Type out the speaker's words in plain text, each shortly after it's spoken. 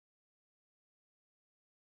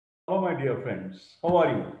Hello, my dear friends. How are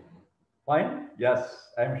you? Fine? Yes,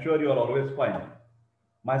 I'm sure you are always fine.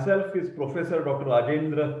 Myself is Professor Dr.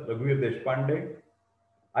 Rajendra Deshpande.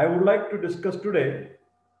 I would like to discuss today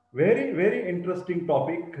very interesting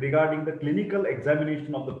topic regarding the clinical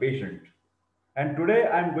examination of the patient. And today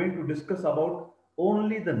I'm going to discuss about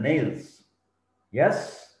only the nails.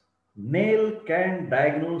 Yes, nail can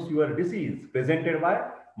diagnose your disease. Presented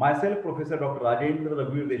by myself, Professor Dr. Rajendra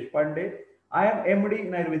Deshpande. I am MD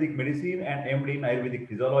in Ayurvedic Medicine and MD in Ayurvedic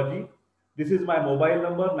Physiology. This is my mobile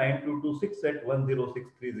number 9226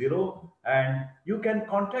 and you can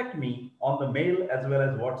contact me on the mail as well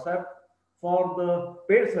as WhatsApp for the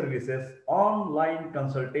paid services, online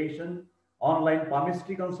consultation, online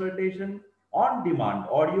palmistry consultation, on demand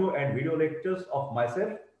audio and video lectures of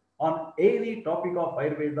myself on any topic of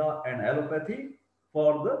Ayurveda and allopathy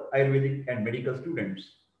for the Ayurvedic and medical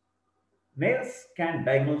students. Nails can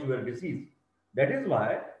diagnose your disease. That is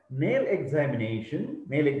why nail examination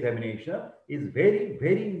is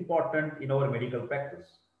very important in our medical practice.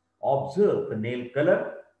 Observe the nail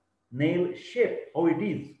color, nail shape, how it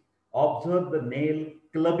is. Observe the nail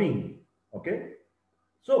clubbing. Okay.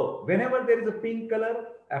 So whenever there is a pink color,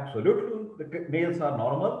 absolutely the nails are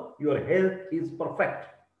normal. Your health is perfect.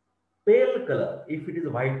 Pale color, if it is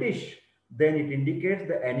whitish, then it indicates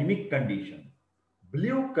the anemic condition.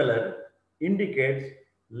 Blue color indicates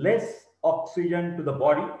less oxygen to the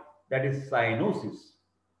body, that is cyanosis.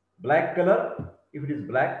 Black color, if it is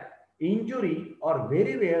black, injury or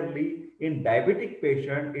very rarely in diabetic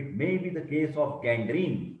patient, it may be the case of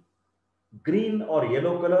gangrene. Green or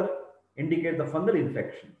yellow color indicate the fungal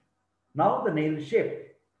infection. Now the nail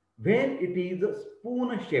shape. When it is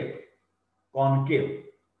spoon shaped, concave,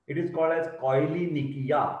 it is called as coiling.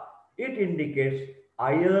 It indicates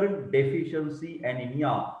iron deficiency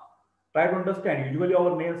anemia. Try to understand. Usually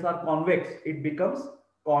our nails are convex. It becomes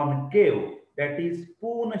concave, that is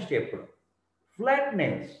spoon shaped. Flat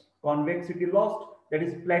nails, convexity lost, that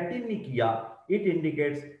is platinikia. It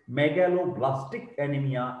indicates megaloblastic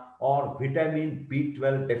anemia or vitamin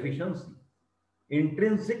B12 deficiency.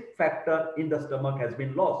 Intrinsic factor in the stomach has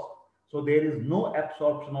been lost. So there is no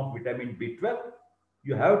absorption of vitamin B12.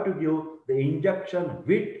 You have to give the injection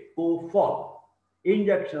with cofol.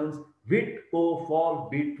 Injections with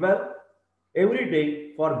cofol B12 every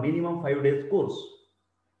day for minimum 5 days course.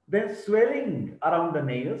 Then swelling around the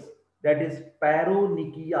nails, that is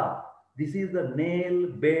paronychia. This is the nail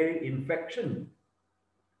bed infection.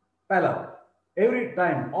 Pallor. Every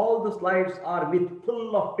time all the slides are with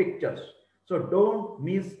full of pictures. So don't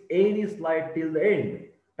miss any slide till the end.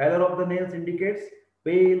 Pallor of the nails indicates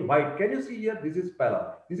pale white. Can you see here? This is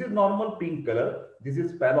pallor. This is normal pink color. This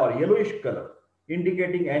is pallor, yellowish color,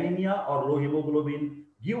 indicating anemia or low hemoglobin.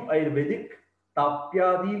 Give Ayurvedic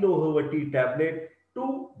Tapyadi Lohavati tablet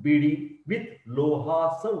 2 BD with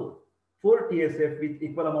Loha Sav, 4 TSF with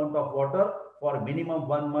equal amount of water for minimum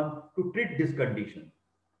 1 month to treat this condition.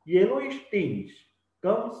 Yellowish tinge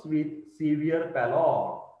comes with severe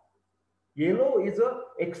pallor. Yellow is a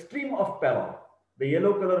extreme of pallor. The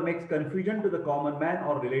yellow color makes confusion to the common man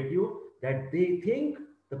or relative that they think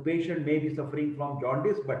the patient may be suffering from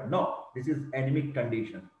jaundice, but no, this is anemic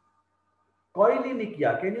condition. Coiling,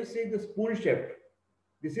 can you see the spoon shaped?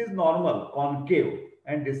 This is normal, concave,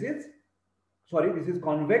 and this is, sorry, this is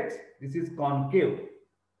convex, this is concave.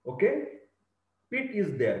 Okay? Pit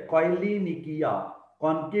is there, coiling,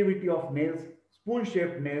 concavity of nails,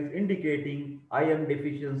 spoon-shaped nails indicating iron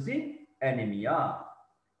deficiency, anemia.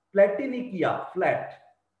 Platinichia,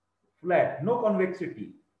 flat, no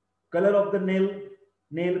convexity. Color of the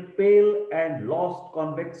nail pale and lost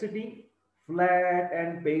convexity, flat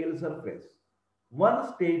and pale surface.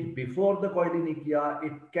 One stage before the coiling,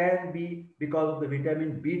 it can be because of the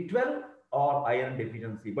vitamin B12 or iron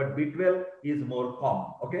deficiency, but B12 is more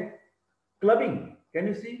common. Okay? Clubbing, can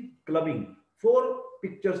you see? Clubbing. 4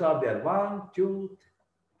 pictures are there. 1, 2,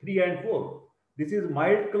 3, and 4. This is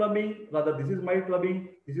mild clubbing, rather this is mild clubbing,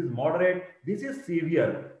 this is moderate, this is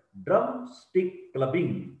severe. Drumstick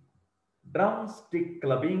clubbing. Drumstick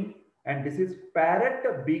clubbing, and this is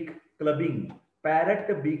parrot beak clubbing.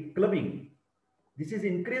 Parrot beak clubbing. This is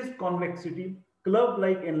increased convexity,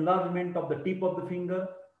 club-like enlargement of the tip of the finger,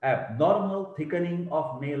 abnormal thickening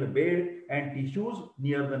of nail bed and tissues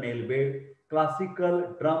near the nail bed,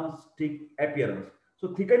 classical drumstick appearance.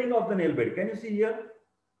 So thickening of the nail bed, can you see here?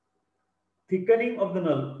 Thickening of the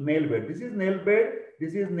nail bed. This is nail bed,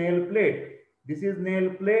 this is nail plate, this is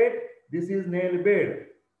nail plate, this is nail bed,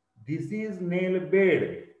 this is nail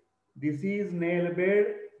bed, this is nail bed,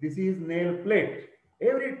 this is nail plate.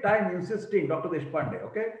 Every time insisting, Dr. Deshpande,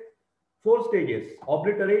 okay? 4 stages: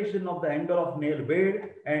 obliteration of the angle of nail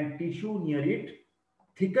bed and tissue near it,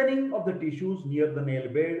 thickening of the tissues near the nail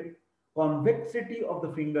bed, convexity of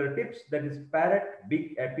the fingertips, that is parrot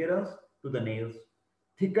big appearance to the nails.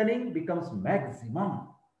 Thickening becomes maximum,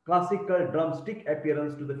 classical drumstick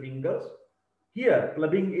appearance to the fingers. Here,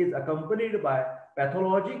 clubbing is accompanied by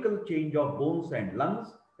pathological change of bones and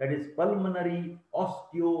lungs, that is pulmonary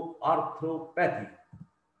osteoarthropathy.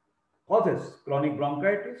 Causes: chronic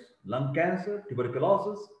bronchitis, lung cancer,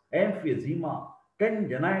 tuberculosis, emphysema,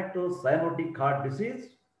 congenital cyanotic heart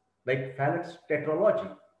disease like Fallett's tetralogy,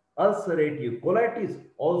 ulcerative colitis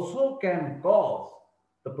also can cause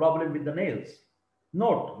the problem with the nails.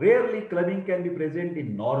 Note, rarely clubbing can be present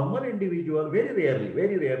in normal individual, very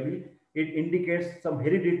rarely, it indicates some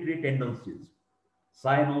hereditary tendencies.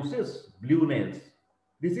 Cyanosis, blue nails.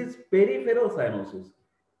 This is peripheral cyanosis.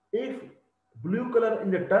 If blue color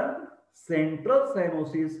in the tongue, central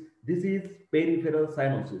cyanosis, this is peripheral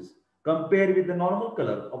cyanosis. Compare with the normal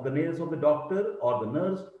color of the nails of the doctor or the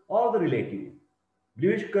nurse or the relative.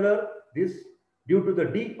 Bluish color, this due to the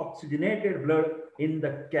deoxygenated blood in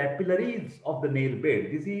the capillaries of the nail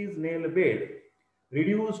bed. This is nail bed.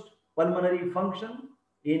 Reduced pulmonary function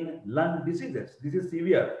in lung diseases. This is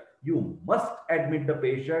severe. You must admit the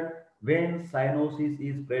patient when cyanosis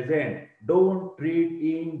is present. Don't treat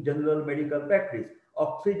in general medical practice.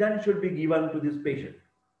 Oxygen should be given to this patient.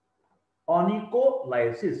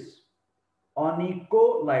 Onycholysis.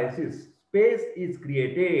 Onycholysis. Space is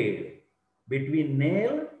created between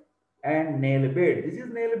nail and nail bed. This is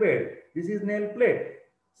nail bed. This is nail plate.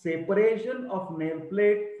 Separation of nail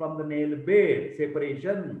plate from the nail bed.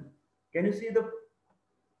 Separation. Can you see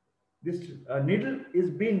this needle is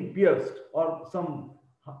being pierced, or some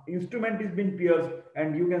instrument is being pierced,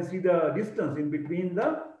 and you can see the distance in between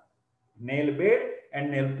the nail bed and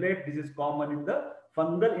nail plate. This is common in the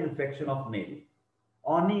fungal infection of nail.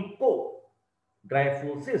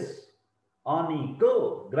 Onychogryphosis.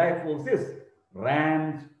 Onychogryphosis.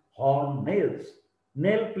 Ram's horn nails.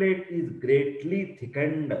 Nail plate is greatly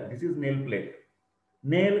thickened. This is nail plate.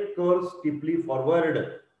 Nail curls steeply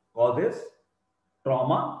forward. Causes: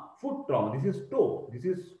 trauma, foot trauma. This is toe. This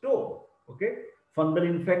is toe. Okay. Fungal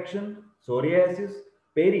infection, psoriasis,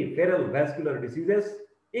 peripheral vascular diseases,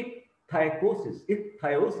 ichthyosis,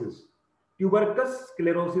 tuberous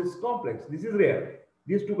sclerosis complex. This is rare.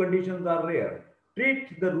 These two conditions are rare.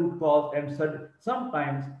 Treat the root cause, and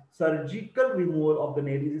sometimes surgical removal of the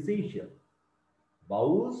nail is essential.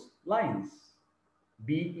 Bowes lines.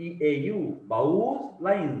 BEAU. Bowes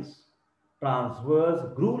lines. Transverse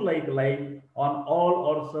groove-like line on all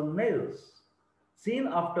or some nails. Seen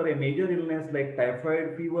after a major illness like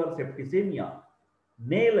typhoid fever, septicemia.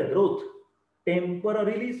 Nail growth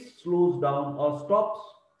temporarily slows down or stops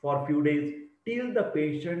for a few days till the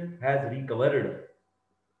patient has recovered.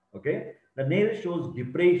 Okay. The nail shows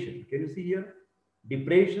depression. Can you see here?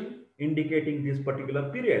 Depression indicating this particular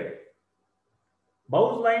period.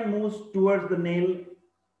 Bowes line moves towards the nail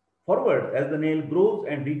forward as the nail grows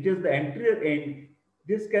and reaches the anterior end.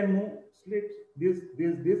 This can move, slips, this,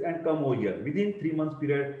 and come over here. Within 3 months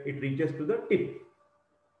period, it reaches to the tip.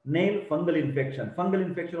 Nail fungal infection. Fungal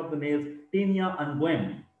infection of the nails, tinea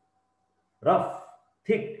unguem. Rough,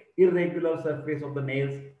 thick, irregular surface of the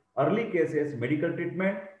nails. Early cases, medical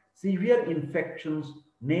treatment. Severe infections,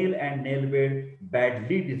 nail and nail bed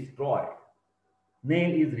badly destroyed.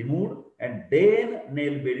 Nail is removed and then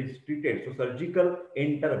nail bed is treated. So surgical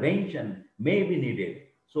intervention may be needed.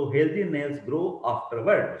 So healthy nails grow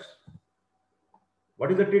afterwards.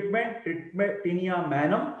 What is the treatment? Treatment: tinea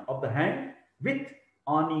manum of the hand with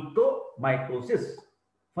onychomycosis.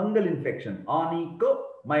 Fungal infection,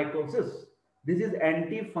 onychomycosis. This is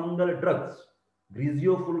antifungal drugs.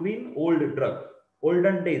 Griseofulvin, old drug.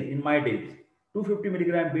 Olden days, in my days, 250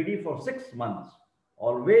 milligram BD for 6 months.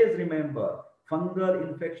 Always remember, fungal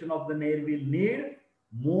infection of the nail will need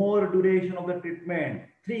more duration of the treatment,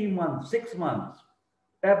 3 months, 6 months.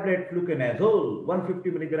 Tablet fluconazole,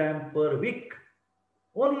 150 milligram per week,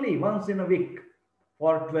 only once in a week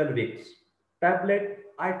for 12 weeks. Tablet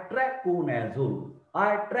itraconazole,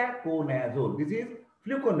 this is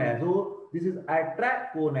fluconazole, this is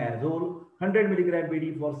itraconazole, 100 milligram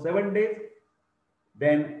BD for 7 days.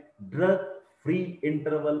 Then drug-free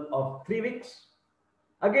interval of 3 weeks.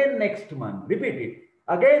 Again next month, repeat it.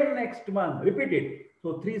 Again next month, repeat it.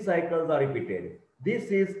 So 3 cycles are repeated. This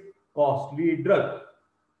is costly drug.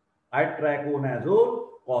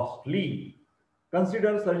 Itraconazole, costly.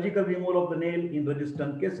 Consider surgical removal of the nail in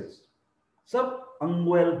resistant cases.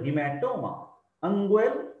 Subungual hematoma.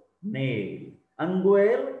 Ungual nail.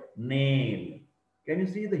 Ungual nail. Can you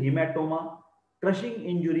see the hematoma? crushing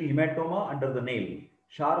injury, hematoma under the nail,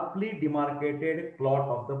 sharply demarcated clot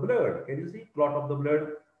of the blood. Can you see clot of the blood?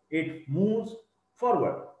 It moves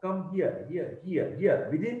forward, come here, here, here, here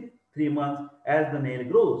within 3 months as the nail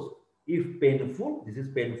grows. If painful, this is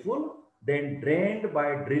painful, then drained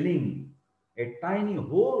by drilling a tiny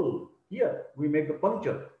hole. Here we make a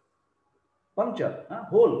puncture,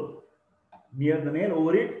 hole near the nail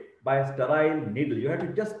over it by a sterile needle. You have to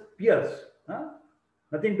just pierce.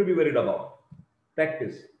 Nothing to be worried about.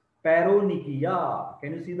 Practice. Paronychia.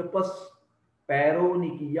 Can you see the pus?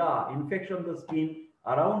 Paronychia. Infection of the skin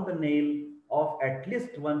around the nail of at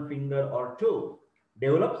least one finger or toe.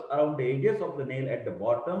 Develops around the edges of the nail at the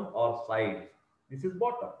bottom or sides. This is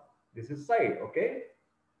bottom. This is side. Okay.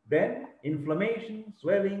 Then inflammation,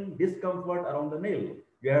 swelling, discomfort around the nail.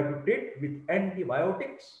 You have to treat with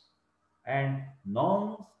antibiotics and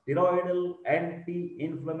non-steroidal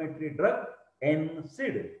anti-inflammatory drug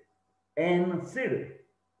NSAID. NSAID.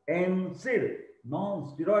 NSAID.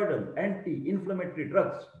 Non-steroidal anti-inflammatory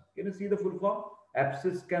drugs. Can you see the full form?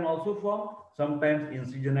 Abscess can also form, sometimes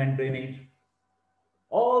incision and drainage.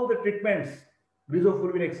 All the treatments,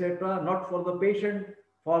 grisofulvin, etc., not for the patient,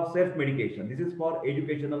 for self-medication. This is for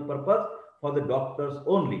educational purpose, for the doctors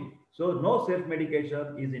only. So no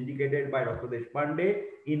self-medication is indicated by Dr. Deshpande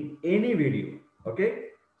in any video. Okay.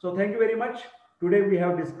 So thank you very much. Today we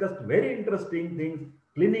have discussed very interesting things,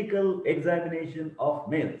 clinical examination of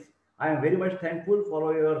nails. I am very much thankful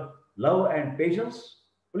for your love and patience.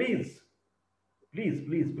 Please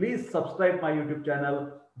subscribe my YouTube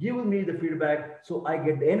channel. Give me the feedback so I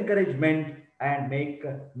get the encouragement and make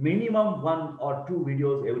minimum 1 or 2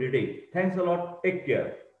 videos every day. Thanks a lot. Take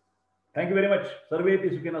care. Thank you very much. Sarve pi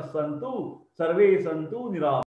sukhinas santu, sarve santu niram.